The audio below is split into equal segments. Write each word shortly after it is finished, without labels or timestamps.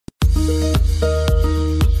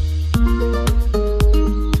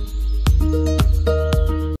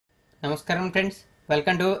నమస్కారం friends,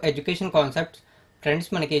 welcome to education concepts. Friends,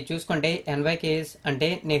 మనకి చూసుకుంటే ఎన్వైకేఎస్ అంటే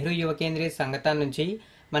నెహ్రూ యువ కేంద్ర సంఘథాన్ నుంచి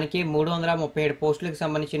మనకి 337 పోస్టులకు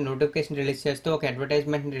సంబంధించి నోటిఫికేషన్ రిలీజ్ చేస్తూ ఒక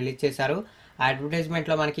అడ్వర్టైజ్మెంట్ రిలీజ్ చేశారు. ఆ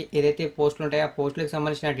అడ్వర్టైజ్మెంట్లో మనకి ఏదైతే పోస్టులు ఉంటాయో ఆ పోస్టులకు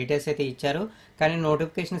సంబంధించిన డీటెయిల్స్ అయితే ఇచ్చారు, కానీ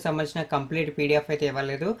నోటిఫికేషన్ సంబంధించిన కంప్లీట్ పీడిఎఫ్ అయితే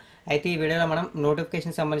ఇవ్వలేదు. అయితే ఈ వీడియోలో మనం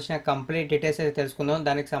నోటిఫికేషన్ సంబంధించిన కంప్లీట్ డీటెయిల్స్ అయితే తెలుసుకుందాం.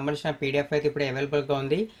 దానికి సంబంధించిన పీడిఎఫ్ అయితే ఇప్పుడు అవైలబుల్గా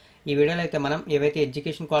ఉంది. ఈ వీడియోలో అయితే మనం ఏవైతే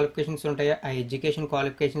ఎడ్యుకేషన్ క్వాలిఫికేషన్స్ ఉంటాయో ఆ ఎడ్యుకేషన్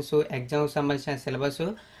క్వాలిఫికేషన్స్, ఎగ్జామ్కి సంబంధించిన సిలబస్,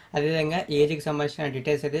 అదేవిధంగా ఏజ్కి సంబంధించిన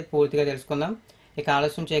డీటెయిల్స్ అయితే పూర్తిగా తెలుసుకుందాం. ఇక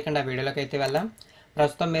ఆలస్యం చేయకుండా వీడియోలోకి అయితే వెళ్దాం.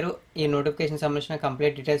 ప్రస్తుతం మీరు ఈ నోటిఫికేషన్ సంబంధించిన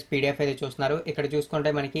కంప్లీట్ డీటెయిల్స్ పీడిఎఫ్ అయితే చూస్తున్నారు. ఇక్కడ చూసుకుంటే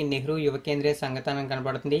మనకి నెహ్రూ యువ కేంద్ర సంఘథాన్ అని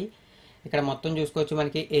కనబడుతుంది. ఇక్కడ మొత్తం చూసుకోవచ్చు,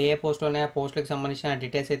 మనకి ఏ పోస్టులు ఉన్నాయో ఆ పోస్టులకు సంబంధించిన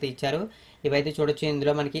డీటెయిల్స్ అయితే ఇచ్చారు. ఇవైతే చూడొచ్చు.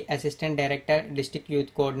 ఇందులో మనకి assistant director, district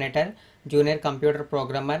youth coordinator, junior computer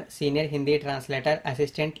programmer, senior Hindi translator,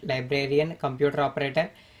 assistant librarian, computer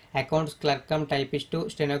operator, accounts clerk cum typist,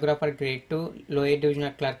 stenographer grade 2, lower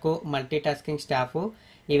divisional clerk, multi tasking staff,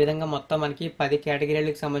 ఈ విధంగా మొత్తం మనకి 10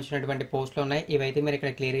 కేటగిరీలకు సంబంధించినటువంటి పోస్టులు ఉన్నాయి. ఇవైతే మీరు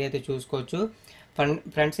ఇక్కడ క్లియర్గా అయితే చూసుకోవచ్చు.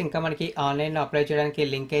 ఫ్రెండ్స్, ఇంకా మనకి ఆన్లైన్లో అప్లై చేయడానికి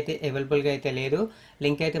లింక్ అయితే అవైలబుల్గా అయితే లేదు.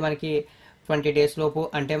 లింక్ అయితే మనకి 20 డేస్ లోపు,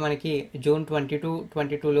 అంటే మనకి జూన్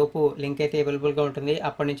 22 లోపు లింక్ అయితే అవైలబుల్గా ఉంటుంది.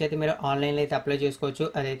 అప్పటి నుంచి అయితే మీరు ఆన్లైన్లో అయితే అప్లై చేసుకోవచ్చు.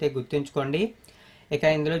 అదైతే గుర్తుంచుకోండి. ఇక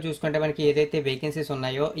ఇందులో చూసుకుంటే మనకి ఏదైతే వేకెన్సీస్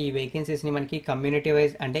ఉన్నాయో ఈ వేకెన్సీస్ని మనకి కమ్యూనిటీ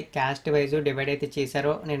వైజ్ అంటే క్యాస్ట్ వైజ్ డివైడ్ అయితే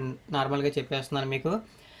చేశారో నేను నార్మల్గా చెప్పేస్తున్నాను మీకు.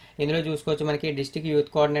 ఇందులో చూసుకోవచ్చు, మనకి డిస్ట్రిక్ట్ యూత్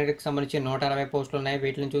కోఆర్డినేటర్కి సంబంధించి 160 పోస్టులు ఉన్నాయి.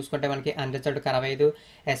 వీటిని చూసుకుంటే మనకి అన్రిజర్వ్డ్కి 65,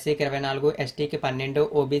 ఎస్సీకి 24, ఎస్టీకి 12,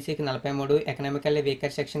 ఓబీసీకి 43, ఎకనామికల్లీ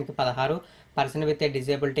వీకర్ సెక్షన్కి 16, పర్సన్ విత్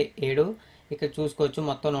డిజేబిలిటీ 7. ఇక్కడ చూసుకోవచ్చు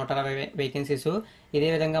మొత్తం 160 వేకెన్సీస్. ఇదే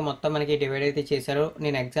విధంగా మొత్తం మనకి డివైడ్ అయితే చేశారు.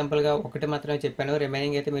 నేను ఎగ్జాంపుల్గా ఒకటి మాత్రమే చెప్పాను,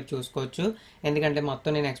 రిమైనింగ్ అయితే మీరు చూసుకోవచ్చు. ఎందుకంటే మొత్తం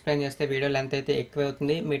నేను ఎక్స్ప్లెయిన్ చేస్తే వీడియో లెంత్ అయితే ఎక్కువ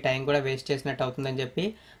అవుతుంది, మీ టైం కూడా వేస్ట్ చేసినట్టు అవుతుందని చెప్పి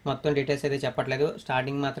మొత్తం డీటెయిల్స్ అయితే చెప్పట్లేదు.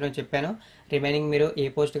 స్టార్టింగ్ మాత్రమే చెప్పాను. రిమైనింగ్ మీరు ఏ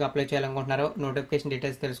పోస్ట్కి అప్లై చేయాలనుకుంటున్నారో నోటిఫికేషన్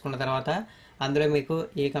డీటెయిల్స్ తెలుసుకున్న తర్వాత అందులో మీకు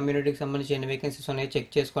ఏ కమ్యూనిటీకి సంబంధించి ఎన్ని వేకెన్సీస్ ఉన్నాయో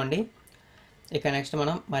చెక్ చేసుకోండి. ఇక నెక్స్ట్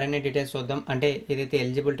మనం మరిన్ని డీటెయిల్స్ చూద్దాం. అంటే ఏదైతే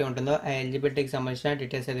ఎలిజిబిలిటీ ఉంటుందో ఆ ఎలిజిబిలిటీకి సంబంధించిన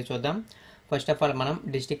డీటెయిల్స్ అయితే చూద్దాం. ఫస్ట్ ఆఫ్ ఆల్ మనం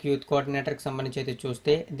డిస్ట్రిక్ట్ యూత్ కోఆర్డినేటర్కి సంబంధించి అయితే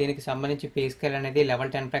చూస్తే దీనికి సంబంధించి పే స్కేల్ అనేది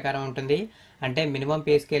లెవెల్ 10 ప్రకారం ఉంటుంది. అంటే మినిమం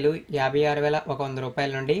పే స్కేల్ 56,100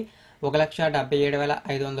 రూపాయల నుండి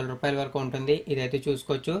 1,77,500 రూపాయల వరకు ఉంటుంది. ఇదైతే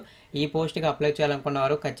చూసుకోవచ్చు. ఈ పోస్ట్కి అప్లై చేయాలనుకున్న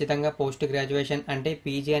వారు ఖచ్చితంగా పోస్ట్ గ్రాడ్యుయేషన్ అంటే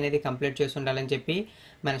పీజీ అనేది కంప్లీట్ చేసి ఉండాలని చెప్పి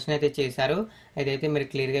మెన్షన్ అయితే చేశారు. ఇదైతే మీరు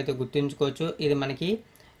క్లియర్గా అయితే గుర్తుంచుకోవచ్చు. ఇది మనకి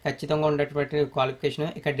ఖచ్చితంగా ఉండేటువంటి క్వాలిఫికేషన్.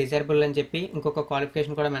 ఇక డిజైరబుల్ అని చెప్పి ఇంకొక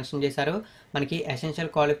క్వాలిఫికేషన్ కూడా మెన్షన్ చేశారు. మనకి ఎసెన్షియల్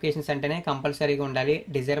క్వాలిఫికేషన్స్ అంటేనే కంపల్సరీగా ఉండాలి.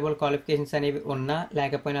 డిజైరబుల్ క్వాలిఫికేషన్స్ అనేవి ఉన్నా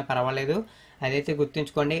లేకపోయినా పర్వాలేదు. అదైతే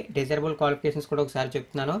గుర్తుంచుకోండి. డిజైరబుల్ క్వాలిఫికేషన్స్ కూడా ఒకసారి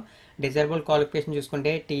చెప్తున్నాను. డిజైరబుల్ క్వాలిఫికేషన్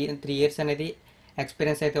చూసుకుంటే 3 ఇయర్స్ అనేది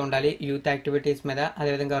ఎక్స్పీరియన్స్ అయితే ఉండాలి యూత్ యాక్టివిటీస్ మీద,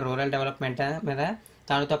 అదేవిధంగా రూరల్ డెవలప్మెంట్ మీద,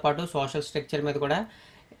 దానితో పాటు సోషల్ స్ట్రక్చర్ మీద కూడా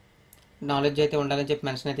నాలెడ్జ్ అయితే ఉండాలని చెప్పి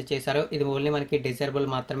మెన్షన్ అయితే చేశారు. ఇది ఓన్లీ మనకి డిజైరబుల్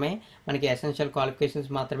మాత్రమే, మనకి ఎసెన్షియల్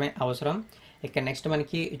క్వాలిఫికేషన్స్ మాత్రమే అవసరం. ఇక నెక్స్ట్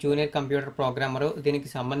మనకి జూనియర్ కంప్యూటర్ ప్రోగ్రామరు, దీనికి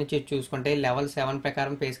సంబంధించి చూసుకుంటే లెవెల్ 7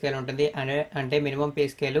 ప్రకారం పే స్కేల్ ఉంటుంది. అంటే మినిమం పే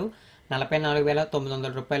స్కేలు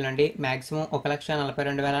 44,900 రూపాయల నుండి మ్యాక్సిమం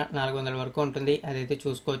 1,42,400 వరకు ఉంటుంది. అదైతే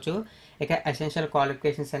చూసుకోవచ్చు. ఇక ఎసెన్షియల్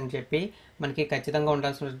క్వాలిఫికేషన్స్ అని చెప్పి మనకి ఖచ్చితంగా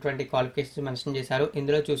ఉండాల్సినటువంటి క్వాలిఫికేషన్స్ మెన్షన్ చేశారు.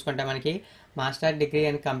 ఇందులో చూసుకుంటే మనకి మాస్టర్ డిగ్రీ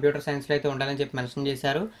అండ్ కంప్యూటర్ సైన్స్లో అయితే ఉండాలని చెప్పి మెన్షన్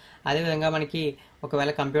చేశారు. అదేవిధంగా మనకి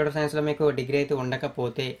ఒకవేళ కంప్యూటర్ సైన్స్లో మీకు డిగ్రీ అయితే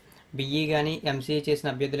ఉండకపోతే బీఈ కానీ ఎంసీఈ చేసిన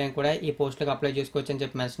అభ్యర్థులను కూడా ఈ పోస్టులకు అప్లై చేసుకోవచ్చు అని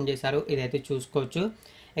చెప్పి మెన్షన్ చేశారు. ఇదైతే చూసుకోవచ్చు.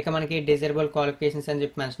 ఇక మనకి డిజైరబుల్ క్వాలిఫికేషన్స్ అని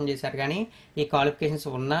చెప్పి మెన్షన్ చేశారు, కానీ ఈ క్వాలిఫికేషన్స్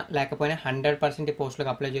ఉన్నా లేకపోయినా 100% ఈ పోస్టులకు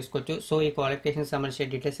అప్లై చేసుకోవచ్చు. సో ఈ క్వాలిఫికేషన్స్ సంబంధించిన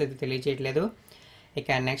డీటెయిల్స్ అయితే తెలియజేయట్లేదు. ఇక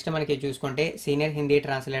నెక్స్ట్ మనకి చూసుకుంటే సీనియర్ హిందీ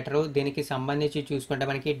ట్రాన్స్లేటరు, దీనికి సంబంధించి చూసుకుంటే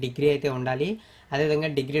మనకి డిగ్రీ అయితే ఉండాలి. అదేవిధంగా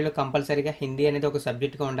డిగ్రీలో కంపల్సరీగా హిందీ అనేది ఒక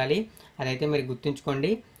సబ్జెక్ట్గా ఉండాలి. అదైతే మీరు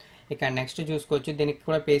గుర్తుంచుకోండి. ఇక నెక్స్ట్ చూసుకోవచ్చు, దీనికి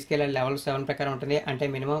కూడా పే స్కేల్ లెవెల్ 7 ప్రకారం ఉంటుంది. అంటే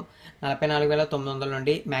మినిమం 44,900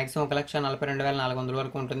 నుండి మ్యాక్సిమం 1,42,400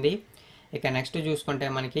 వరకు ఉంటుంది. ఇక నెక్స్ట్ చూసుకుంటే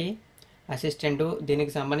మనకి అసిస్టెంటు,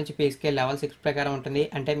 దీనికి సంబంధించి పే స్కేల్ లెవెల్ 6 ప్రకారం ఉంటుంది.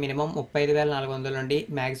 అంటే మినిమం 35,400 నుండి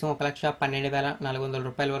మ్యాక్సిమం 1,12,400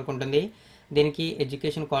 రూపాయల వరకు ఉంటుంది. దీనికి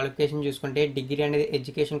ఎడ్యుకేషన్ క్వాలిఫికేషన్ చూసుకుంటే డిగ్రీ అనేది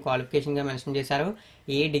ఎడ్యుకేషన్ క్వాలిఫికేషన్గా మెన్షన్ చేశారు.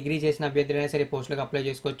 ఏ డిగ్రీ చేసిన అభ్యర్థులైనా సరే పోస్టులకు అప్లై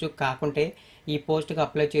చేసుకోవచ్చు. కాకుంటే ఈ పోస్టుకు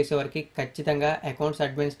అప్లై చేసే వరకు ఖచ్చితంగా అకౌంట్స్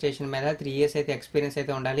అడ్మినిస్ట్రేషన్ మీద 3 ఇయర్స్ అయితే ఎక్స్పీరియన్స్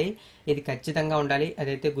అయితే ఉండాలి. ఇది ఖచ్చితంగా ఉండాలి.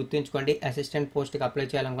 అదైతే గుర్తుంచుకోండి అసిస్టెంట్ పోస్టుకి అప్లై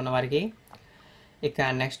చేయాలనుకున్న వారికి. ఇక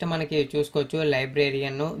నెక్స్ట్ మనకి చూసుకోవచ్చు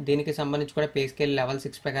లైబ్రేరియన్, దీనికి సంబంధించి కూడా పే స్కేల్ లెవెల్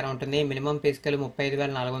 6 ప్రకారం ఉంటుంది. మినిమం పే స్కేల్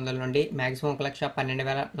 35,400 నుండి మ్యాక్సిమం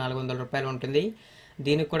 1,12,400 రూపాయలు ఉంటుంది.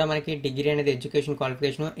 దీనికి కూడా మనకి డిగ్రీ అనేది ఎడ్యుకేషన్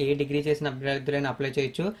క్వాలిఫికేషన్ ఏ డిగ్రీ చేసిన అభ్యర్థులైనా అప్లై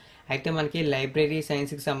చేయొచ్చు. అయితే మనకి లైబ్రరీ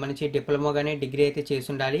సైన్స్కి సంబంధించి డిప్లొమా కానీ డిగ్రీ అయితే చేసి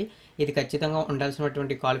ఉండాలి. ఇది ఖచ్చితంగా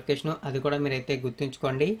ఉండాల్సినటువంటి క్వాలిఫికేషన్, అది కూడా మీరైతే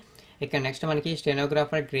గుర్తుంచుకోండి. ఇక నెక్స్ట్ మనకి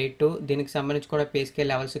స్టెనోగ్రాఫర్ గ్రేడ్ 2 దీనికి సంబంధించి కూడా పే స్కేల్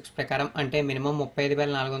లెవెల్ 6 ప్రకారం అంటే మినిమం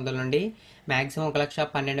 35,400 నుండి మ్యాక్సిమం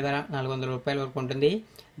 1,12,400 రూపాయల వరకు ఉంటుంది.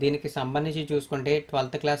 దీనికి సంబంధించి చూసుకుంటే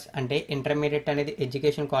 12th క్లాస్ అంటే ఇంటర్మీడియట్ అనేది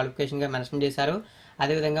ఎడ్యుకేషన్ క్వాలిఫికేషన్గా మెన్షన్ చేశారు.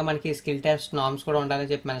 అదేవిధంగా మనకి స్కిల్ టెస్ట్ నామ్స్ కూడా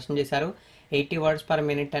ఉండాలని చెప్పి మెన్షన్ చేశారు. 80 words per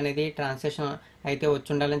minute అనేది ట్రాన్స్లేషన్ అయితే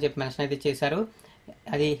వచ్చి ఉండాలని చెప్పి మెన్షన్ అయితే చేశారు.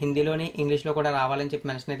 అది హిందీలోని ఇంగ్లీష్లో కూడా రావాలని చెప్పి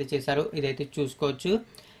మెన్షన్ అయితే చేశారు. ఇదైతే చూసుకోవచ్చు.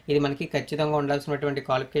 ఇది మనకి ఖచ్చితంగా ఉండాల్సినటువంటి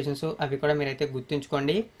క్వాలిఫికేషన్స్, అవి కూడా మీరైతే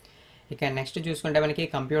గుర్తుంచుకోండి. ఇక నెక్స్ట్ చూసుకుంటే మనకి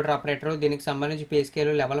కంప్యూటర్ ఆపరేటర్ దీనికి సంబంధించి పే స్కేల్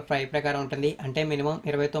లెవెల్ 5 ప్రకారం ఉంటుంది. అంటే మినిమం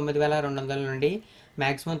 29,200 నుండి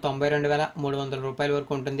మ్యాక్సిమం 92,300 రూపాయల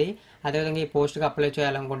వరకు ఉంటుంది. అదేవిధంగా ఈ పోస్ట్కి అప్లై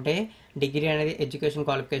చేయాలనుకుంటే డిగ్రీ అనేది ఎడ్యుకేషన్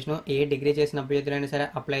క్వాలిఫికేషన్ ఏ డిగ్రీ చేసిన అభ్యర్థులైనా సరే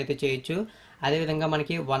అప్లై అయితే చేయొచ్చు. అదేవిధంగా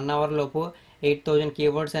మనకి 1 hour లోపు 8,000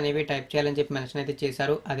 కీవర్డ్స్ అనేవి టైప్ చేయాలని చెప్పి మెన్షన్ అయితే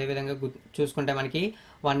చేశారు. అదేవిధంగా చూసుకుంటే మనకి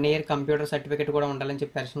 1 year కంప్యూటర్ సర్టిఫికేట్ కూడా ఉండాలని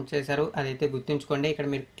చెప్పి మెన్షన్ చేశారు. అదైతే గుర్తుంచుకోండి. ఇక్కడ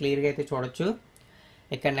మీరు క్లియర్గా అయితే చూడొచ్చు.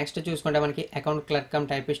 ఇక్కడ నెక్స్ట్ చూసుకుంటే మనకి అకౌంట్ క్లర్క్ కమ్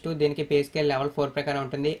టైపిస్ట్ దీనికి పే స్కేల్ లెవెల్ 4 ప్రకారం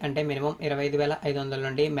ఉంటుంది. అంటే మినిమం 25,500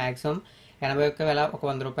 నుండి మ్యాక్సిమం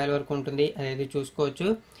 81,100 రూపాయల వరకు ఉంటుంది. అదైతే చూసుకోవచ్చు.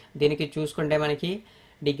 దీనికి చూసుకుంటే మనకి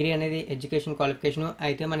డిగ్రీ అనేది ఎడ్యుకేషన్ క్వాలిఫికేషన్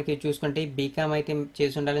అయితే మనకి చూసుకుంటే బీకామ్ అయితే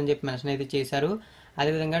చేసి ఉండాలని చెప్పి మెన్షన్ అయితే చేశారు.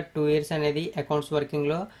 అదేవిధంగా 2 years అనేది అకౌంట్స్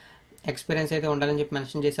వర్కింగ్లో ఎక్స్పీరియన్స్ అయితే ఉండాలని చెప్పి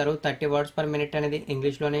మెన్షన్ చేశారు. 30 words per minute అనేది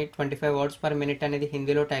ఇంగ్లీష్లోని 25 words per minute అనేది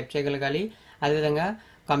హిందీలో టైప్ చేయగలగాలి. అదేవిధంగా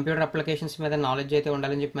కంప్యూటర్ అప్లికేషన్స్ మీద నాలెడ్జ్ అయితే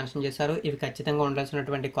ఉండాలని చెప్పి మెన్షన్ చేశారు. ఇవి ఖచ్చితంగా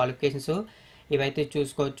ఉండాల్సినటువంటి క్వాలిఫికేషన్స్, ఇవైతే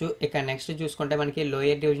చూసుకోవచ్చు. ఇక నెక్స్ట్ చూసుకుంటే మనకి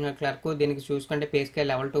లోయర్ డివిజనల్ క్లర్క్ దీనికి చూసుకుంటే పే స్కేల్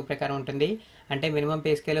లెవెల్ 2 ప్రకారం ఉంటుంది. అంటే మినిమం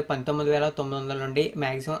పే స్కేల్ 19,900 నుండి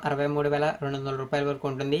మ్యాక్సిమం 63,200 రూపాయల వరకు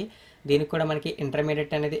ఉంటుంది. దీనికి కూడా మనకి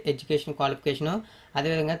ఇంటర్మీడియట్ అనేది ఎడ్యుకేషన్ క్వాలిఫికేషన్,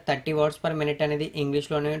 అదేవిధంగా 30 words per minute అనేది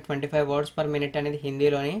ఇంగ్లీష్లోని 25 words per minute అనేది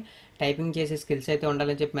హిందీలోని టైపింగ్ చేసే స్కిల్స్ అయితే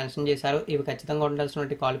ఉండాలని చెప్పి మెన్షన్ చేశారు. ఇవి ఖచ్చితంగా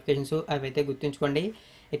ఉండాల్సినటువంటి క్వాలిఫికేషన్స్, అవి అయితే గుర్తుంచుకోండి.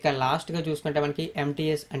 ఇక లాస్ట్గా చూసుకుంటే మనకి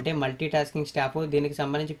ఎంటీఎస్ అంటే మల్టీ టాస్కింగ్ స్టాఫ్ దీనికి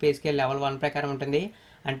సంబంధించి పే స్కేల్ లెవెల్ 1 ప్రకారం ఉంటుంది.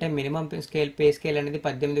 అంటే మినిమం పే స్కేల్ అనేది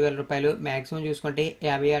 18,000 రూపాయలు, మ్యాక్సిమం చూసుకుంటే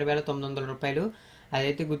 56,900 రూపాయలు.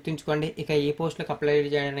 అదైతే గుర్తుంచుకోండి. ఇక ఈ పోస్టులకు అప్లై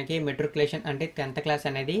చేయడానికి మెట్రికులేషన్ అంటే 10th క్లాస్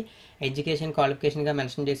అనేది ఎడ్యుకేషన్ క్వాలిఫికేషన్గా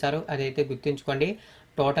మెన్షన్ చేశారు. అదైతే గుర్తుంచుకోండి.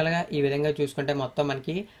 టోటల్గా ఈ విధంగా చూసుకుంటే మొత్తం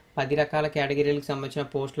మనకి 10 రకాల కేటగిరీలకు సంబంధించిన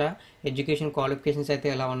పోస్టుల ఎడ్యుకేషన్ క్వాలిఫికేషన్స్ అయితే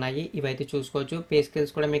ఎలా ఉన్నాయి ఇవైతే చూసుకోవచ్చు. పే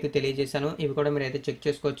స్కేల్స్ కూడా మీకు తెలియజేశాను, ఇవి కూడా మీరు అయితే చెక్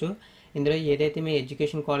చేసుకోవచ్చు. ఇందులో ఏదైతే మీ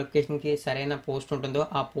ఎడ్యుకేషన్ క్వాలిఫికేషన్కి సరైన పోస్ట్ ఉంటుందో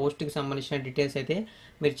ఆ పోస్ట్కి సంబంధించిన డీటెయిల్స్ అయితే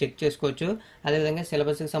మీరు చెక్ చేసుకోవచ్చు. అదేవిధంగా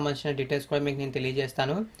సిలబస్కి సంబంధించిన డీటెయిల్స్ కూడా మీకు నేను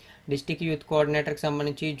తెలియజేస్తాను. డిస్ట్రిక్ట్ యూత్ కోఆర్డినేటర్కి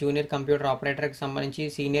సంబంధించి, జూనియర్ కంప్యూటర్ ఆపరేటర్కి సంబంధించి,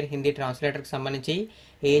 సీనియర్ హిందీ ట్రాన్స్లేటర్కి సంబంధించి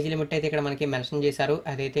ఏజ్ లిమిట్ అయితే ఇక్కడ మనకి మెన్షన్ చేశారు.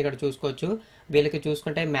 అదైతే ఇక్కడ చూసుకోవచ్చు. వీళ్ళకి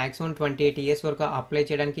చూసుకుంటే మ్యాక్సిమం 28 years వరకు అప్లై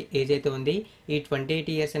చేయడానికి ఏజ్ అయితే ఉంది. ఈ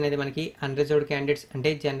 28 years అనేది మనకి అన్రిజర్వ్డ్ క్యాండిడేట్స్ అంటే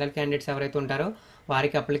జనరల్ క్యాండిడేట్స్ ఎవరైతే ఉంటారో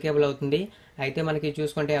వారికి అప్లికేబుల్ అవుతుంది. అయితే మనకి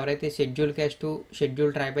చూసుకుంటే ఎవరైతే షెడ్యూల్ క్యాస్ట్,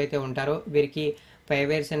 షెడ్యూల్ ట్రైబ్ అయితే ఉంటారో వీరికి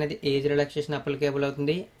 5 years అనేది ఏజ్ రిలాక్సేషన్ అప్లికేబుల్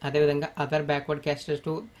అవుతుంది. అదేవిధంగా other backward క్యాస్టర్స్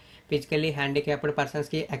to physically handicapped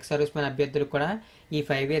పర్సన్స్కి ఎక్స్ సర్వీస్ మెన్ అభ్యర్థులకు కూడా ఈ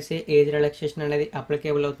 5 years ఏజ్ రిలాక్సేషన్ అనేది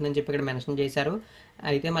అప్లికేబుల్ అవుతుందని చెప్పి ఇక్కడ మెన్షన్ చేశారు.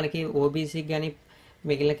 అయితే మనకి ఓబీసీకి కానీ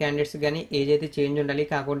మిగిలిన క్యాండిడేట్స్ కానీ ఏజ్ అయితే చేంజ్ ఉండాలి.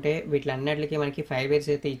 కాకుంటే వీటిలన్నిటికీ మనకి 5 years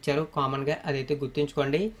అయితే ఇచ్చారు కామన్గా, అదైతే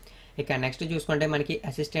గుర్తుంచుకోండి. ఇక నెక్స్ట్ చూసుకుంటే మనకి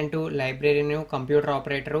assistant, లైబ్రరీను, computer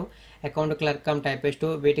operator, account clerk cum typist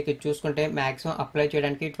వీటికి చూసుకుంటే మ్యాక్సిమం అప్లై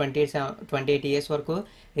చేయడానికి 28 years వరకు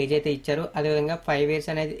ఏజ్ అయితే ఇచ్చారు. అదేవిధంగా 5 years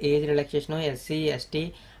అనేది age relaxation SC, ST,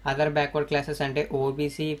 other backward classes అంటే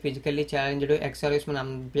OBC, physically challenged, ex service men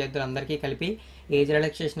అభ్యర్థులందరికీ కలిపి ఏజ్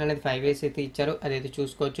రిలాక్సేషన్ అనేది 5 years అయితే ఇచ్చారు. అదైతే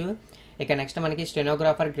చూసుకోవచ్చు. ఇక నెక్స్ట్ మనకి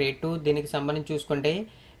స్టెనోగ్రాఫర్ గ్రేడ్ 2 దీనికి సంబంధించి చూసుకుంటే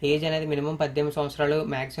ఏజ్ అనేది మినిమం 18 సంవత్సరాలు,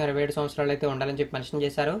 మ్యాక్సిమం 27 సంవత్సరాలు అయితే ఉండాలని చెప్పి మెన్షన్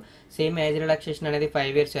చేశారు. సేమ్ ఏజ్ రిలాక్సేషన్ అనేది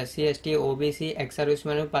 5 years SC, ST, OBC, ex service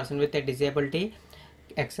men, person with disability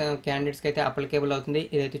X క్యాండిడేట్స్కి అయితే అప్లికేబుల్ అవుతుంది.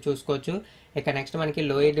 ఇదైతే చూసుకోవచ్చు. ఇక నెక్స్ట్ మనకి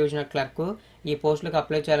లోయర్ డివిజనల్ క్లర్క్ ఈ పోస్టులకు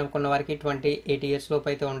అప్లై చేయాలనుకున్న వారికి 28 years లోపు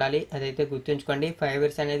అయితే ఉండాలి. అదైతే గుర్తుంచుకోండి. 5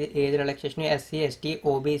 years అనేది age relaxation SC, ST,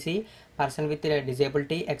 OBC, person with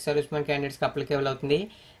disability, ex service men క్యాండిడేట్స్కి అప్లికేబుల్ అవుతుంది.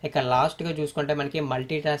 ఇక లాస్ట్గా చూసుకుంటే మనకి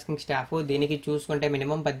మల్టీ టాస్కింగ్ స్టాఫ్ దీనికి చూసుకుంటే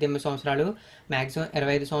మినిమం 18 సంవత్సరాలు, మ్యాక్సిమం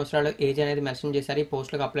 25 సంవత్సరాలు ఏజ్ అనేది మెన్షన్ చేశారు ఈ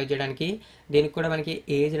పోస్టులకు అప్లై చేయడానికి. దీనికి కూడా మనకి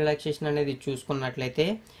ఏజ్ రిలాక్సేషన్ అనేది చూసుకున్నట్లయితే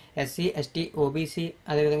ఎస్సీ, ఎస్టీ, ఓబీసీ,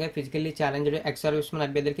 అదేవిధంగా physically challenged, ex service men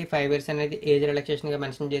అభ్యర్థులకి 5 years అనేది ఏజ్ రిలాక్సేషన్గా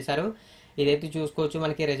మెన్షన్ చేశారు. ఇదైతే చూసుకోవచ్చు.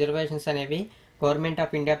 మనకి రిజర్వేషన్స్ అనేవి గవర్నమెంట్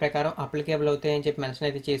ఆఫ్ ఇండియా ప్రకారం అప్లికేబుల్ అవుతాయని చెప్పి మెన్షన్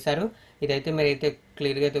అయితే చేశారు. ఇదైతే మీరైతే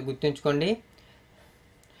క్లియర్గా అయితే గుర్తుంచుకోండి.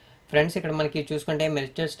 ఫ్రెండ్స్ ఇక్కడ మనకి చూసుకుంటే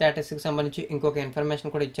మెరిటల్ స్టేటస్కి సంబంధించి ఇంకొక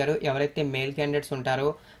ఇన్ఫర్మేషన్ కూడా ఇచ్చారు. ఎవరైతే మేల్ క్యాండిడేట్స్ ఉంటారో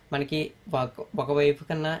మనకి ఒక వైఫ్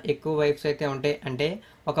కన్నా ఎక్కువ వైఫ్స్ అయితే ఉంటాయి, అంటే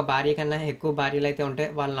ఒక భార్య కన్నా ఎక్కువ భార్యలు అయితే ఉంటాయి,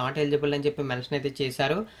 వాళ్ళు నాట్ ఎలిజిబుల్ అని చెప్పి మెన్షన్ అయితే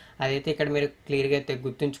చేశారు. అదైతే ఇక్కడ మీరు క్లియర్గా అయితే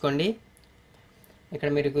గుర్తుంచుకోండి. ఇక్కడ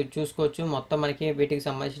మీరు చూసుకోవచ్చు మొత్తం మనకి వీటికి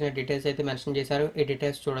సంబంధించిన డీటెయిల్స్ అయితే మెన్షన్ చేశారు. ఈ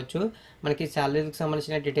డీటెయిల్స్ చూడొచ్చు. మనకి శాలరీకి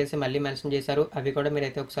సంబంధించిన డీటెయిల్స్ మళ్ళీ మెన్షన్ చేశారు, అవి కూడా మీరు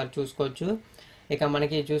అయితే ఒకసారి చూసుకోవచ్చు. ఇక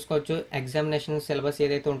మనకి చూసుకోవచ్చు ఎగ్జామినేషన్ సిలబస్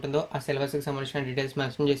ఏదైతే ఉంటుందో ఆ సిలబస్కి సంబంధించిన డీటెయిల్స్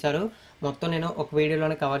మెన్షన్ చేశారు. మొత్తం నేను ఒక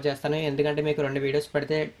వీడియోలోనే కవర్ చేస్తాను, ఎందుకంటే మీకు 2 వీడియోస్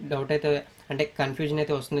పెడితే డౌట్ అయితే అంటే కన్ఫ్యూజన్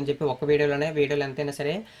అయితే వస్తుందని చెప్పి ఒక వీడియోలో ఎంతైనా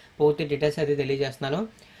సరే పూర్తి డీటెయిల్స్ అయితే తెలియజేస్తున్నాను.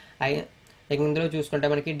 ఇందులో చూసుకుంటే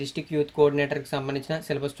మనకి డిస్ట్రిక్ట్ యూత్ కోఆర్డినేటర్కి సంబంధించిన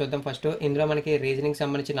సిలబస్ చూద్దాం. ఫస్ట్ ఇందులో మనకి రీజనింగ్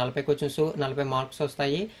సంబంధించి 40 క్వశ్చన్స్ 40 మార్క్స్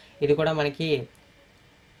వస్తాయి. ఇది కూడా మనకి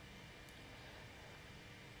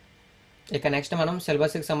ఇక నెక్స్ట్ మనం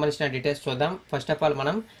సిలబస్కి సంబంధించిన డీటెయిల్స్ చూద్దాం. ఫస్ట్ ఆఫ్ ఆల్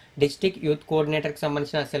మనం డిస్ట్రిక్ట్ యూత్ కోఆర్డినేటర్కి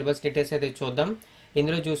సంబంధించిన సిలబస్ డీటెయిల్స్ అయితే చూద్దాం.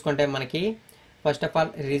 ఇందులో చూసుకుంటే మనకి ఫస్ట్ ఆఫ్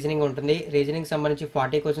ఆల్ రీజనింగ్ ఉంటుంది. రీజనింగ్ సంబంధించి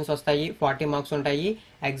 40 క్వశ్చన్స్ వస్తాయి, 40 మార్క్స్ ఉంటాయి.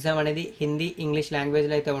 ఎగ్జామ్ అనేది హిందీ ఇంగ్లీష్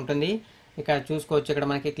లాంగ్వేజ్లో అయితే ఉంటుంది. ఇక్కడ చూసుకోవచ్చు, ఇక్కడ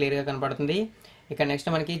మనకి క్లియర్గా కనపడుతుంది. ఇక నెక్స్ట్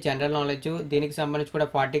మనకి జనరల్ నాలెడ్జ్, దీనికి సంబంధించి కూడా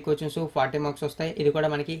 40 క్వశ్చన్స్ 40 మార్క్స్ వస్తాయి. ఇది కూడా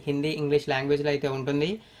మనకి హిందీ ఇంగ్లీష్ లాంగ్వేజ్లో అయితే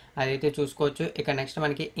ఉంటుంది, అదైతే చూసుకోవచ్చు. ఇక నెక్స్ట్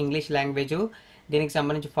మనకి ఇంగ్లీష్ లాంగ్వేజ్, దీనికి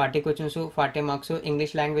సంబంధించి 40 క్వశ్చన్స్ 40 మార్క్స్,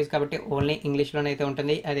 ఇంగ్లీష్ లాంగ్వేజ్ కాబట్టి ఓన్లీ ఇంగ్లీష్లోనే అయితే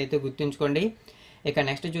ఉంటుంది, అదైతే గుర్తుంచుకోండి. ఇక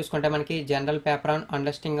నెక్స్ట్ చూసుకుంటే మనకి general paper on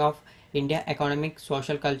understanding of India economic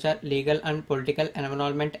social culture legal and political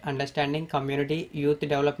environment understanding community youth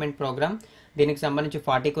development programme, దీనికి సంబంధించి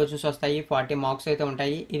 40 క్వశ్చన్స్ వస్తాయి, 40 మార్క్స్ అయితే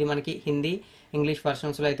ఉంటాయి. ఇది మనకి హిందీ ఇంగ్లీష్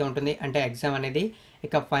వర్షన్స్లో అయితే ఉంటుంది, అంటే ఎగ్జామ్ అనేది.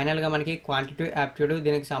 ఇక ఫైనల్గా మనకి క్వాంటిటివ్ యాప్టిట్యూడ్,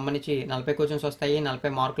 దీనికి సంబంధించి 40 క్వశ్చన్స్ వస్తాయి,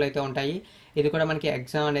 40 మార్కులు అయితే ఉంటాయి. ఇది కూడా మనకి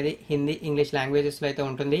ఎగ్జామ్ అనేది హిందీ ఇంగ్లీష్ లాంగ్వేజెస్లో అయితే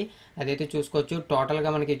ఉంటుంది, అదైతే చూసుకోవచ్చు.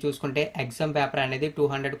 టోటల్గా మనకి చూసుకుంటే ఎగ్జామ్ పేపర్ అనేది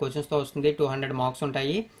 200 క్వశ్చన్స్తో వస్తుంది, 200 మార్క్స్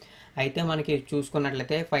ఉంటాయి. అయితే మనకి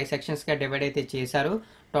చూసుకున్నట్లయితే 5 సెక్షన్స్గా డివైడ్ అయితే చేశారు.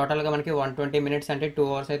 టోటల్గా మనకి 120 మినిట్స్ అంటే 2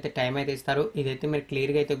 అవర్స్ అయితే టైం అయితే ఇస్తారు. ఇదైతే మీరు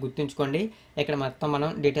క్లియర్గా అయితే గుర్తుంచుకోండి. ఇక్కడ మొత్తం మనం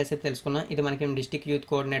డీటెయిల్స్ అయితే తెలుసుకున్నాం. ఇది మనకి డిస్ట్రిక్ట్ యూత్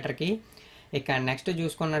కోఆర్డినేటర్కి. ఇక నెక్స్ట్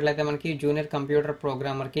చూసుకున్నట్లయితే మనకి జూనియర్ కంప్యూటర్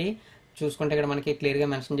ప్రోగ్రామర్కి చూసుకుంటే ఇక్కడ మనకి క్లియర్గా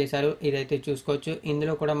మెన్షన్ చేశారు, ఇదైతే చూసుకోవచ్చు.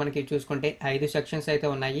 ఇందులో కూడా మనకి చూసుకుంటే 5 సెక్షన్స్ అయితే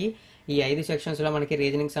ఉన్నాయి. ఈ 5 సెక్షన్స్లో మనకి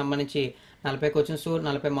రీజనింగ్ సంబంధించి 40 క్వశ్చన్స్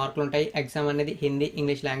 40 మార్కులు ఉంటాయి. ఎగ్జామ్ అనేది హిందీ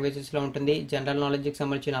ఇంగ్లీష్ లాంగ్వేజెస్లో ఉంటుంది. జనరల్ నాలెడ్జ్కి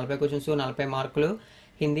సంబంధించి 40 క్వశ్చన్స్ 40 మార్కులు,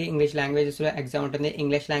 హిందీ ఇంగ్లీష్ లాంగ్వేజెస్లో ఎగ్జామ్ ఉంటుంది.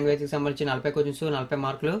 ఇంగ్లీష్ లాంగ్వేజ్కి సంబంధించి 40 క్వశ్చన్స్ 40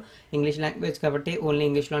 మార్కులు, ఇంగ్లీష్ లాంగ్వేజ్ కాబట్టి ఓన్లీ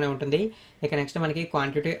ఇంగ్లీష్లోనే ఉంటుంది. ఇక నెక్స్ట్ మనకి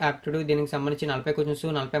క్వాంటిటివ్ యాప్టిట్యూడ్, దీనికి సంబంధించి 40 క్వశ్చన్స్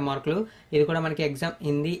 40 మార్కులు, ఇది కూడా మనకి ఎగ్జామ్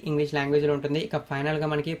హిందీ ఇంగ్లీష్ లాంగ్వేజ్లో ఉంటుంది. ఇక ఫైనల్గా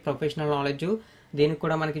మనకి ప్రొఫెషనల్ నాలెడ్జ్, దీనికి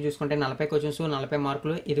కూడా మనకి చూసుకుంటే 40 క్వశ్చన్స్ 40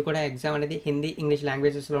 మార్కులు, ఇది కూడా ఎగ్జామ్ అనేది హిందీ ఇంగ్లీష్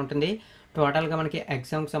లాంగ్వేజెస్లో ఉంటుంది. టోటల్గా మనకి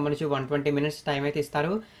ఎగ్జామ్కి సంబంధించి 120 మినిట్స్ టైం అయితే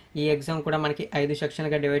ఇస్తారు. ఈ ఎగ్జామ్ కూడా మనకి 5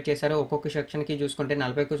 సెక్షన్గా డివైడ్ చేశారు. ఒక్కొక్క సెక్షన్కి చూసుకుంటే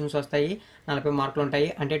 40 క్వశ్చన్స్ వస్తాయి, 40 మార్కులు ఉంటాయి,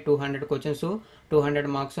 అంటే 200 క్వశ్చన్స్ 200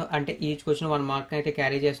 మార్క్స్, అంటే ఈచ్ క్వశ్చన్ 1 మార్క్ అయితే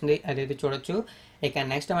క్యారీ చేస్తుంది, అదైతే చూడొచ్చు. ఇక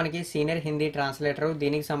నెక్స్ట్ మనకి సీనియర్ హిందీ ట్రాన్స్లేటర్,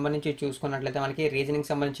 దీనికి సంబంధించి చూసుకున్నట్లయితే మనకి రీజనింగ్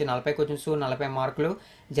సంబంధించి 40 క్వశ్చన్స్ 40 మార్కులు,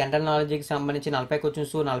 జనరల్ నాలెడ్జ్కి సంబంధించి 40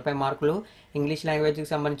 క్వశ్చన్స్ 40 మార్కులు, ఇంగ్లీష్ లాంగ్వేజ్కి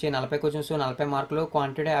సంబంధించి 40 క్వశ్చన్స్ 40 మార్కులు,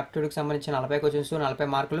 క్వాంటిటీ యాప్టిట్యూడ్కి సంబంధించి 40 క్వశ్చన్స్ 40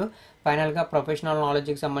 మార్కులు, ఫైనల్గా ప్రొఫెషనల్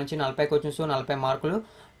నాలెడ్జ్కి సంబంధించి 40 క్వశ్చన్స్ 40 మార్కులు.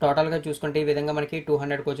 టోటల్గా చూసుకుంటే ఈ విధంగా మనకి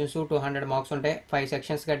 200 క్వశ్చన్స్ 200 మార్క్స్ ఉంటాయి. 5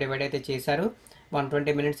 సెక్షన్స్గా డివైడ్ అయితే చేశారు.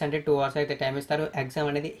 120 మినిట్స్ అంటే 2 అవర్స్ అయితే టైం ఇస్తారు. ఎగ్జామ్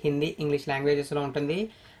అనేది హిందీ ఇంగ్లీష్ లాంగ్వేజెస్లో ఉంటుంది,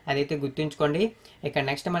 అదైతే గుర్తుంచుకోండి. ఇక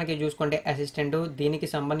నెక్స్ట్ మనకి చూసుకుంటే అసిస్టెంట్, దీనికి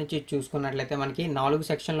సంబంధించి చూసుకున్నట్లయితే మనకి 4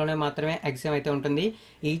 సెక్షన్లోనే మాత్రమే ఎగ్జామ్ అయితే ఉంటుంది.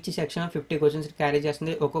 ఈచ్ సెక్షన్ 50 క్వశ్చన్స్ క్యారీ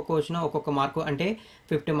చేస్తుంది. ఒక్కొక్క క్వశ్చన్ ఒక్కొక్క మార్కు అంటే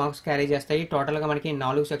 50 మార్క్స్ క్యారీ చేస్తాయి. టోటల్గా మనకి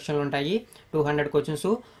 4 సెక్షన్లు ఉంటాయి, 200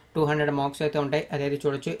 క్వశ్చన్స్ 200 మార్క్స్ అయితే ఉంటాయి, అదైతే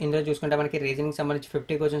చూడొచ్చు. ఇందులో చూసుకుంటే మనకి రీజనింగ్ సంబంధించి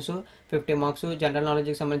 50 క్వశ్చన్స్ 50 మార్క్స్, జనరల్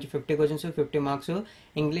నాలెడ్జ్కి సంబంధించి 50 క్వశ్చన్స్ 50 మార్క్స్,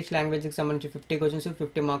 ఇంగ్లీష్ లాంగ్వేజ్కి సంబంధించి 50 క్వశ్చన్స్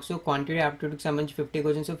 50 మార్క్స్, క్వాంటిటీ యాప్టిట్యూడ్కి సంబంధించి 50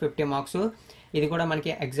 క్వశ్చన్స్ 50 మార్క్స్. ఇది కూడా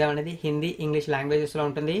మనకి ఎగ్జామ్ అనేది హిందీ ఇంగ్లీష్ లాంగ్వేజెస్లో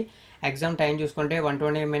ఉంటుంది. ఎగ్జామ్ టైం చూసుకుంటే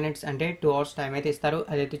 120 మినిట్స్ అంటే 2 అవర్స్ టైం అయితే ఇస్తారు,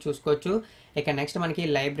 అదైతే చూసుకోవచ్చు. ఇక నెక్స్ట్ మనకి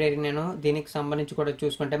లైబ్రరీ, నేను దీనికి సంబంధించి కూడా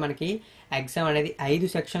చూసుకుంటే మనకి ఎగ్జామ్ అనేది 5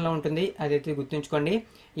 సెక్షన్లో ఉంటుంది, అదైతే గుర్తుంచుకోండి.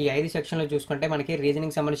 ఈ 5 సెక్షన్లో చూసుకుంటే మనకి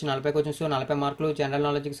రీజనింగ్ సంబంధించి 40 క్వశ్చన్స్ 40 మార్కులు, జనరల్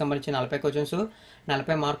నాలెడ్జ్కి సంబంధించి 40 క్వశ్చన్స్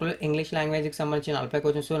 40 మార్కులు, ఇంగ్లీష్ లాంగ్వేజ్కి సంబంధించి 40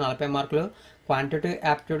 క్వశ్చన్స్ 40 మార్కులు, క్వాంటిటివ్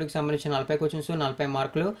యాప్టిట్యూడ్కి సంబంధించి 40 క్వశ్చన్స్ 40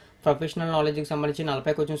 మార్కులు, ప్రొఫెషనల్ నాలెడ్జ్కి సంబంధించి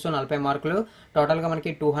 40 క్వశ్చన్స్ 40 మార్కులు. టోటల్గా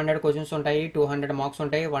మనకి 200 క్వశ్చన్స్ ఉంటాయి, 200 మార్క్స్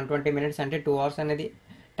ఉంటాయి. 120 మినిట్స్ అంటే 2 అవర్స్ అనేది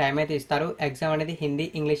టైం అయితే ఇస్తారు. ఎగ్జామ్ అనేది హిందీ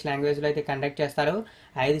ఇంగ్లీష్ లాంగ్వేజ్లో అయితే కండక్ట్ చేస్తారు.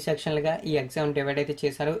 5 సెక్షన్లుగా ఈ ఎగ్జామ్ డివైడ్ అయితే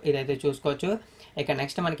చేశారు, ఇదైతే చూసుకోవచ్చు. ఇక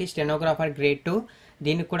నెక్స్ట్ మనకి స్టెనోగ్రాఫర్ గ్రేడ్ 2,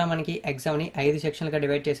 దీనికి కూడా మనకి ఎగ్జామ్ని 5 సెక్షన్లుగా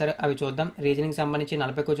డివైడ్ చేశారు. అవి చూద్దాం. రీజనింగ్ సంబంధించి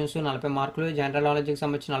 40 క్వశ్చన్స్ 40 మార్కులు, జనరల్ నాలెడ్జ్కి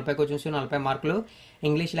సంబంధించి 40 క్వశ్చన్స్ 40 మార్కులు,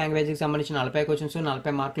 ఇంగ్లీష్ లాంగ్వేజ్కి సంబంధించి 40 క్వశ్చన్స్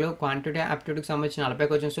 40 మార్కులు, క్వాంటిటీ ఆప్టిట్యూడ్కి సంబంధించి 40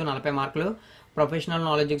 క్వశ్చన్స్ 40 మార్కులు, ప్రొఫెషనల్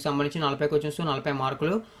నాలెడ్జ్కి సంబంధించి 40 క్వశ్చన్స్ 40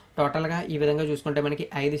 మార్కులు. టోటల్గా ఈ విధంగా చూసుకుంటే మనకి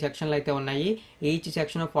 5 సెక్షన్లు అయితే ఉన్నాయి. ఈచ్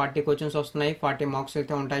సెక్షన్ 40 క్వశ్చన్స్ వస్తున్నాయి, 40 మార్క్స్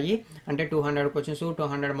అయితే ఉంటాయి. అంటే 200 క్వశ్చన్స్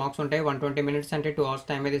 200 మార్క్స్ ఉంటాయి. 120 మినిట్స్ అంటే 2 అవర్స్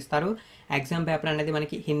టైం అయితే ఇస్తారు. ఎగ్జామ్ పేపర్ అనేది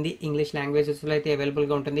మనకి హిందీ, ఇంగ్లీష్ లాంగ్వేజెస్లో అయితే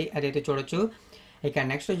అవైలబుల్గా ఉంటుంది, అదైతే చూడొచ్చు. ఇక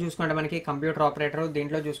నెక్స్ట్ చూసుకుంటే మనకి కంప్యూటర్ ఆపరేటర్,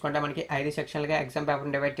 దీంట్లో చూసుకుంటే మనకి 5 సెక్షన్లుగా ఎగ్జామ్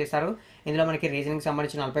పేపర్ని డివైడ్ చేశారు. ఇందులో మనకి రీజనింగ్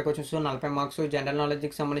సంబంధించి 40 క్వశ్చన్స్ 40 మార్క్స్, జనరల్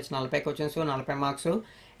నాలెడ్జ్కి సంబంధించి 40 క్వశ్చన్స్ 40 మార్క్స్,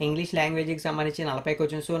 ఇంగ్లీష్ లాంగ్వేజ్కి సంబంధించి 40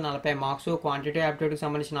 క్వశ్చన్స్ 40 మార్క్స్, క్వాంటిటీ ఆప్టిట్యూడ్కి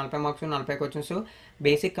సంబంధించి 40 మార్క్స్ 40 క్వశ్చన్స్,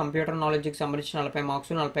 బేసిక్ కంప్యూటర్ నాలెడ్జ్కి సంబంధించి 40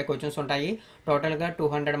 మార్క్స్ 40 క్వశ్చన్స్ ఉంటాయి. టోటల్గా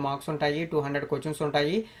 200 మార్క్స్ ఉంటాయి, 200 క్వశ్చన్స్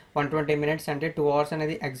ఉంటాయి. 120 మినిట్స్ అంటే 2 అవర్స్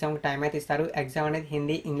అనేది ఎగ్జామ్కి టైం అయితే ఇస్తారు. ఎగ్జామ్ అనేది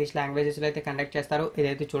హిందీ, ఇంగ్లీష్ లాంగ్వేజెస్లో అయితే కండక్ట్ చేస్తారు,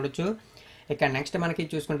 ఇదైతే చూడొచ్చు. ఇక నెక్స్ట్ మనకి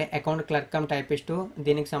చూసుకుంటే అకౌంట్ క్లర్క్ కమ్ టైపిస్ట్,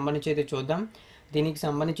 దీనికి సంబంధించి అయితే చూద్దాం. దీనికి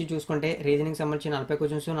సంబంధించి చూసుకుంటే రీజనింగ్ సంబంధించి 40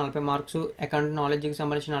 క్వశ్చన్స్ 40 మార్క్స్, అకౌంట్ నాలెడ్జ్కి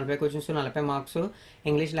సంబంధించి 40 క్వశ్చన్స్ 40 మార్క్స్,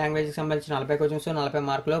 ఇంగ్లీష్ లాంగ్వేజ్కి సంబంధించి 40 క్వశ్చన్స్ 40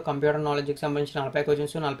 మార్కులు, కంప్యూటర్ నాలెడ్జ్కి సంబంధించి 40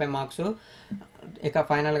 క్వశ్చన్స్ 40 మార్క్స్. ఇక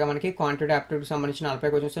ఫైనల్గా మనకి క్వాంటిటీ ఆప్టిట్యూడ్కి సంబంధించి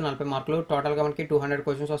 40 క్వశ్చన్స్ 40 మార్కులు. టోటల్గా మనకి 200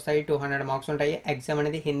 క్వశ్చన్స్ వస్తాయి, 200 మార్క్స్ ఉంటాయి. ఎగ్జామ్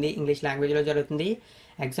అనేది హిందీ, ఇంగ్లీష్ లాంగ్వేజ్లో జరుగుతుంది.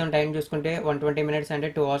 ఎగ్జామ్ టైం చూసుకుంటే 120 మినిట్స్ అంటే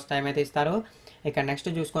 2 అవర్స్ టైం అయితే ఇస్తారు. ఇక నెక్స్ట్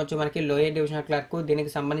చూసుకోవచ్చు మనకి లోయర్ డివిజనల్ క్లర్క్,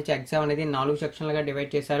 దీనికి సంబంధించి ఎగ్జామ్ అనేది 4 సెక్షన్లుగా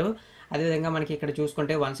డివైడ్ చేశారు. అదేవిధంగా మనకి ఇక్కడ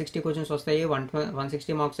చూసుకుంటే 160 క్వశ్చన్స్ వస్తాయి,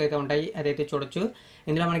 160 మార్క్స్ అయితే ఉంటాయి, అదైతే చూడొచ్చు.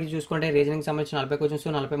 ఇందులో మనకి చూసుకుంటే రీజనింగ్ సంబంధించి 40 క్వశ్చన్స్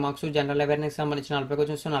 40 మార్క్స్, జనరల్ అవేర్నెస్ సంబంధించి 40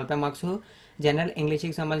 క్వశ్చన్స్ 40 మార్క్స్, జనరల్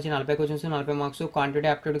ఇంగ్లీష్కి సంబంధించి 40 క్వశ్చన్స్ 40 మార్క్స్, క్వాంటిటీ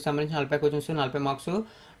ఆప్టిట్యూడ్కి సంబంధించి 40 క్వశ్చన్స్ 40 మార్క్స్.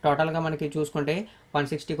 టోటల్గా మనకి చూసుకుంటే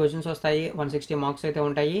 160 క్వశ్చన్స్ వస్తాయి, 160 మార్క్స్ అయితే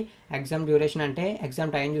ఉంటాయి. ఎగ్జామ్ డ్యూరేషన్ అంటే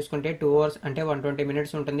ఎగ్జామ్ టైం చూసుకుంటే 2 అవర్స్ అంటే 120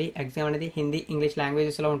 మినిట్స్ ఉంటుంది. ఎగ్జామ్ అనేది హిందీ, ఇంగ్లీష్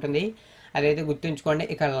లాంగ్వేజెస్లో ఉంటుంది, అదైతే గుర్తుంచుకోండి.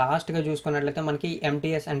 ఇక లాస్ట్గా చూసుకున్నట్లయితే మనకి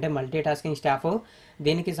ఎంటీఎస్ అంటే మల్టీ టాస్కింగ్ స్టాఫ్,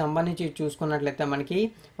 దీనికి సంబంధించి చూసుకున్నట్లయితే మనకి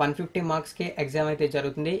 150 మార్క్స్కి ఎగ్జామ్ అయితే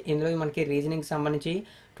జరుగుతుంది. ఇందులో మనకి రీజనింగ్కి సంబంధించి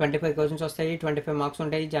 25 క్వశ్చన్స్ వస్తాయి, 25 మార్క్స్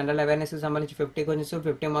ఉంటాయి. జనరల్ అవేర్నెస్కి సంబంధించి 50 క్వశ్చన్స్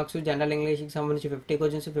 50 మార్క్స్, జనరల్ ఇంగ్లీష్కి సంబంధించి 50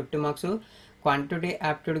 క్వశ్చన్స్ 50 మార్క్స్, క్వాంటిటీ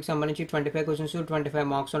ఆప్టిట్యూడ్కి సంబంధించి 25 క్వశ్చన్స్ 25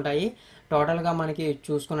 మార్క్స్ ఉంటాయి. టోటల్గా మనకి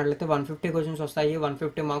చూసుకున్నట్లయితే 150 క్వశ్చన్స్ వస్తాయి,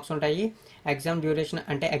 150 మార్క్స్ ఉంటాయి. ఎగ్జామ్ డ్యూరేషన్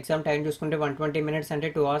అంటే ఎగ్జామ్ టైం చూసుకుంటే 120 మినిట్స్ అంటే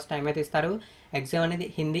 2 అవర్స్ టైం అయితే ఇస్తారు. ఎగ్జామ్ అనేది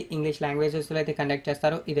హిందీ, ఇంగ్లీష్ లాంగ్వేజెస్లో అయితే కండక్ట్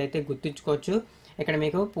చేస్తారు, ఇదైతే గుర్తుంచుకోవచ్చు. ఇక్కడ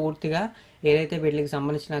మీకు పూర్తిగా ఏదైతే వీటికి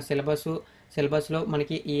సంబంధించిన సిలబస్లో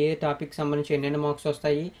మనకి ఏ టాపిక్ సంబంధించి ఎన్నెన్ని మార్క్స్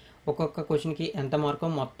వస్తాయి, ఒక్కొక్క క్వశ్చన్కి ఎంత మార్కో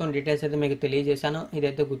మొత్తం డీటెయిల్స్ అయితే మీకు తెలియజేశాను,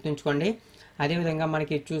 ఇదైతే గుర్తుంచుకోండి. అదేవిధంగా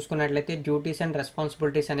మనకి చూసుకున్నట్లయితే డ్యూటీస్ అండ్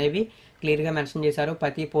రెస్పాన్సిబిలిటీస్ అనేవి క్లియర్గా మెన్షన్ చేశారు.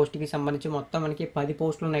 ప్రతి పోస్ట్కి సంబంధించి మొత్తం మనకి 10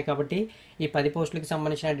 పోస్టులు ఉన్నాయి కాబట్టి ఈ 10 పోస్టులకి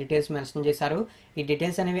సంబంధించిన డీటెయిల్స్ మెన్షన్ చేశారు. ఈ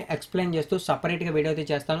డీటెయిల్స్ అనేవి ఎక్స్ప్లెయిన్ చేస్తూ సపరేట్గా వీడియో అయితే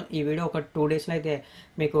చేస్తాను. ఈ వీడియో ఒక 2 డేస్లో అయితే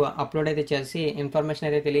మీకు అప్లోడ్ అయితే చేసి ఇన్ఫర్మేషన్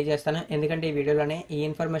అయితే తెలియజేస్తాను. ఎందుకంటే ఈ వీడియోలోనే ఈ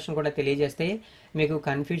ఇన్ఫర్మేషన్ కూడా తెలియజేస్తే మీకు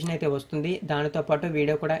కన్ఫ్యూజన్ అయితే వస్తుంది. దానితో పాటు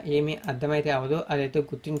వీడియో కూడా ఏమీ అర్థమైతే అవ్వదు, అదైతే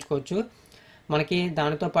గుర్తుంచుకోవచ్చు. మనకి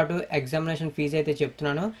దానితో పాటు ఎగ్జామినేషన్ ఫీజు అయితే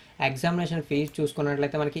చెప్తున్నాను. ఎగ్జామినేషన్ ఫీజు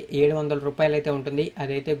చూసుకున్నట్లయితే మనకి 700 రూపాయలు అయితే ఉంటుంది,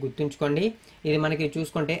 అదైతే గుర్తుంచుకోండి. ఇది మనకి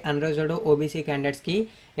చూసుకుంటే అన్రిజర్వ్డ్ ఓబీసీ క్యాండిడేట్స్కి,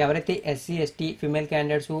 ఎవరైతే SC ST female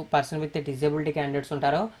candidates, person with disability candidates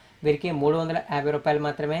ఉంటారో వీరికి 350 రూపాయలు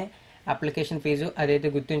మాత్రమే అప్లికేషన్ ఫీజు, అదైతే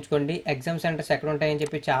గుర్తుంచుకోండి. ఎగ్జామ్ సెంటర్స్ ఎక్కడ ఉంటాయని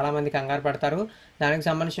చెప్పి చాలామంది కంగారు పడతారు. దానికి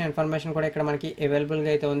సంబంధించిన ఇన్ఫర్మేషన్ కూడా ఇక్కడ మనకి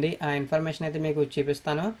అవైలబుల్గా అయితే ఉంది. ఆ ఇన్ఫర్మేషన్ అయితే మీకు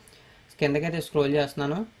చూపిస్తాను. కిందకైతే స్క్రోల్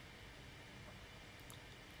చేస్తున్నాను.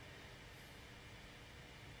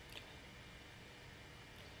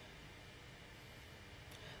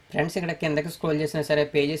 ఫ్రెండ్స్, ఇక్కడ కిందకి స్క్రోల్ చేసినా సరే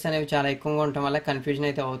పేజెస్ అనేవి చాలా ఎక్కువగా ఉండటం వల్ల కన్ఫ్యూజన్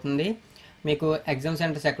అయితే అవుతుంది. మీకు ఎగ్జామ్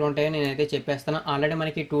సెంటర్స్ ఎక్కడ ఉంటాయో నేనైతే చెప్పేస్తాను. ఆల్రెడీ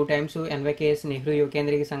మనకి 2 టైమ్స్ ఎన్వైకేఎస్ నెహ్రూ యువ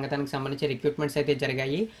కేంద్రీయ సంఘానికి సంబంధించి రిక్రూట్మెంట్స్ అయితే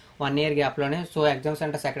జరిగాయి 1 ఇయర్ గ్యాప్లోనే. సో ఎగ్జామ్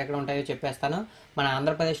సెంటర్స్ ఎక్కడెక్కడ ఉంటాయో చెప్పేస్తాను. మన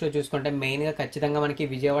ఆంధ్రప్రదేశ్లో చూసుకుంటే మెయిన్గా ఖచ్చితంగా మనకి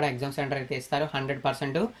విజయవాడ ఎగ్జామ్ సెంటర్ అయితే ఇస్తారు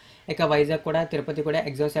 100%. ఇక వైజాగ్ కూడా, తిరుపతి కూడా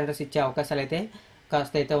ఎగ్జామ్ సెంటర్స్ ఇచ్చే అవకాశాలు అయితే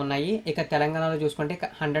కాస్త అయితే ఉన్నాయి. ఇక తెలంగాణలో చూసుకుంటే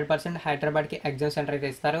 100% హైదరాబాద్కి ఎగ్జామ్ సెంటర్ అయితే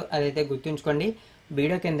ఇస్తారు, అదైతే గుర్తుంచుకోండి.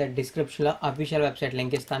 వీడియో కింద డిస్క్రిప్షన్లో అఫీషియల్ వెబ్సైట్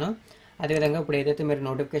లింక్ ఇస్తాను. అదేవిధంగా ఇప్పుడు ఏదైతే మీరు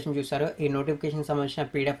నోటిఫికేషన్ చూసారో ఈ నోటిఫికేషన్ సంబంధించిన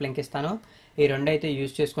పీడిఎఫ్ లింక్ ఇస్తాను. ఈ రెండు అయితే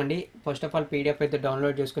యూజ్ చేసుకోండి. ఫస్ట్ ఆఫ్ ఆల్ పీడిఎఫ్ అయితే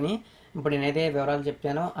డౌన్లోడ్ చేసుకుని ఇప్పుడు నేనైతే వివరాలు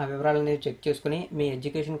చెప్తానో ఆ వివరాలను చెక్ చేసుకుని మీ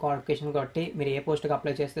ఎడ్యుకేషన్ క్వాలిఫికేషన్ కాబట్టి మీరు ఏ పోస్ట్కి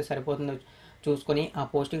అప్లై చేస్తే సరిపోతుందో చూసుకొని ఆ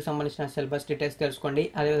పోస్ట్కి సంబంధించిన సిలబస్ డీటెయిల్స్ తెలుసుకోండి.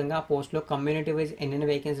 అదేవిధంగా ఆ పోస్ట్లో కమ్యూనిటీ వైజ్ ఎన్ని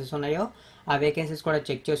వేకెన్సీస్ ఉన్నాయో ఆ వేకెన్సీస్ కూడా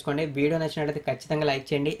చెక్ చేసుకోండి. వీడియో నచ్చినట్లయితే ఖచ్చితంగా లైక్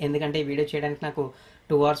చేయండి. ఎందుకంటే ఈ వీడియో చేయడానికి నాకు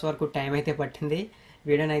 2 అవర్స్ వరకు టైం అయితే పట్టింది.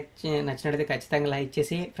 వీడియో నచ్చినట్లయితే ఖచ్చితంగా లైక్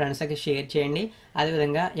చేసి ఫ్రెండ్స్కి షేర్ చేయండి.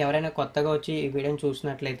 అదేవిధంగా ఎవరైనా కొత్తగా వచ్చి ఈ వీడియోని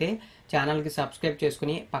చూసినట్లయితే ఛానల్కి సబ్స్క్రైబ్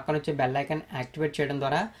చేసుకుని పక్కన వచ్చే బెల్ ఐకాన్ యాక్టివేట్ చేయడం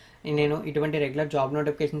ద్వారా నేను ఇటువంటి రెగ్యులర్ జాబ్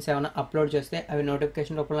నోటిఫికేషన్స్ ఏమైనా అప్లోడ్ చేస్తే అవి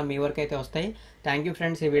నోటిఫికేషన్ రూపంలో మీ వరకు అయితే వస్తాయి. థ్యాంక్ యూ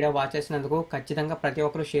ఫ్రెండ్స్, ఈ వీడియో వాచ్ చేసినందుకు. ఖచ్చితంగా ప్రతి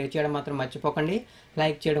ఒక్కరు షేర్ చేయడం మాత్రం మర్చిపోకండి,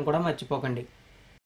 లైక్ చేయడం కూడా మర్చిపోకండి.